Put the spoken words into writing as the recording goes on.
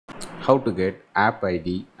how to get app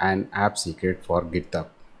ID and app secret for GitHub.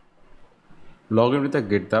 Log in with the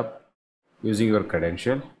GitHub using your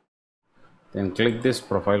credential. Then click this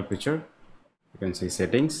profile picture. You can see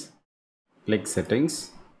settings. Click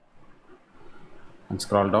settings and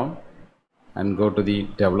scroll down and go to the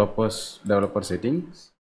developer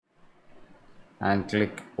settings and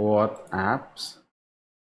click OAuth apps.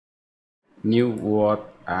 New OAuth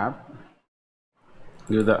app.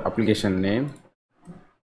 Give the application name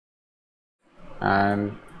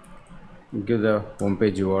and give the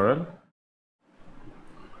homepage URL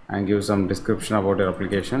and give some description about your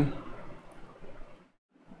application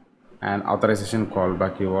and authorization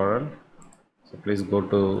callback URL. So please go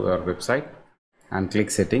to your website and click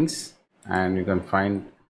settings and you can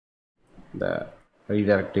find the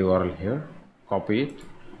redirect URL here. Copy it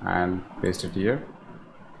and paste it here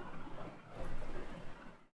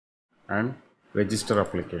and register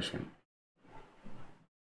application.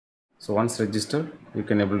 So once registered, you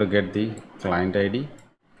can able to get the client ID.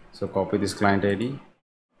 So copy this client ID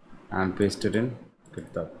and paste it in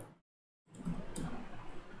GitHub.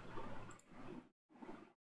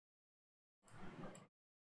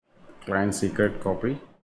 Client secret copy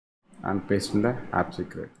and paste in the app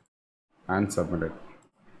secret and submit it.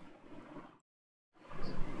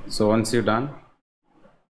 So once you're done,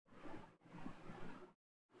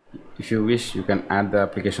 if you wish, you can add the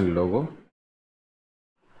application logo,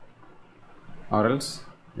 or else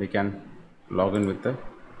we can log in with a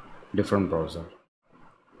different browser.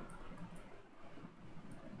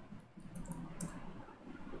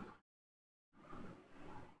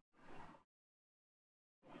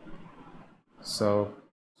 So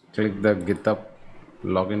click the GitHub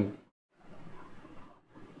login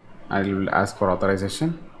and it will ask for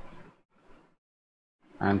authorization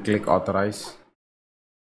and click authorize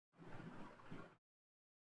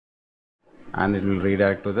and it will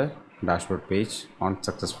redirect to the dashboard page on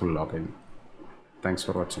successful login. Thanks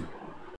for watching.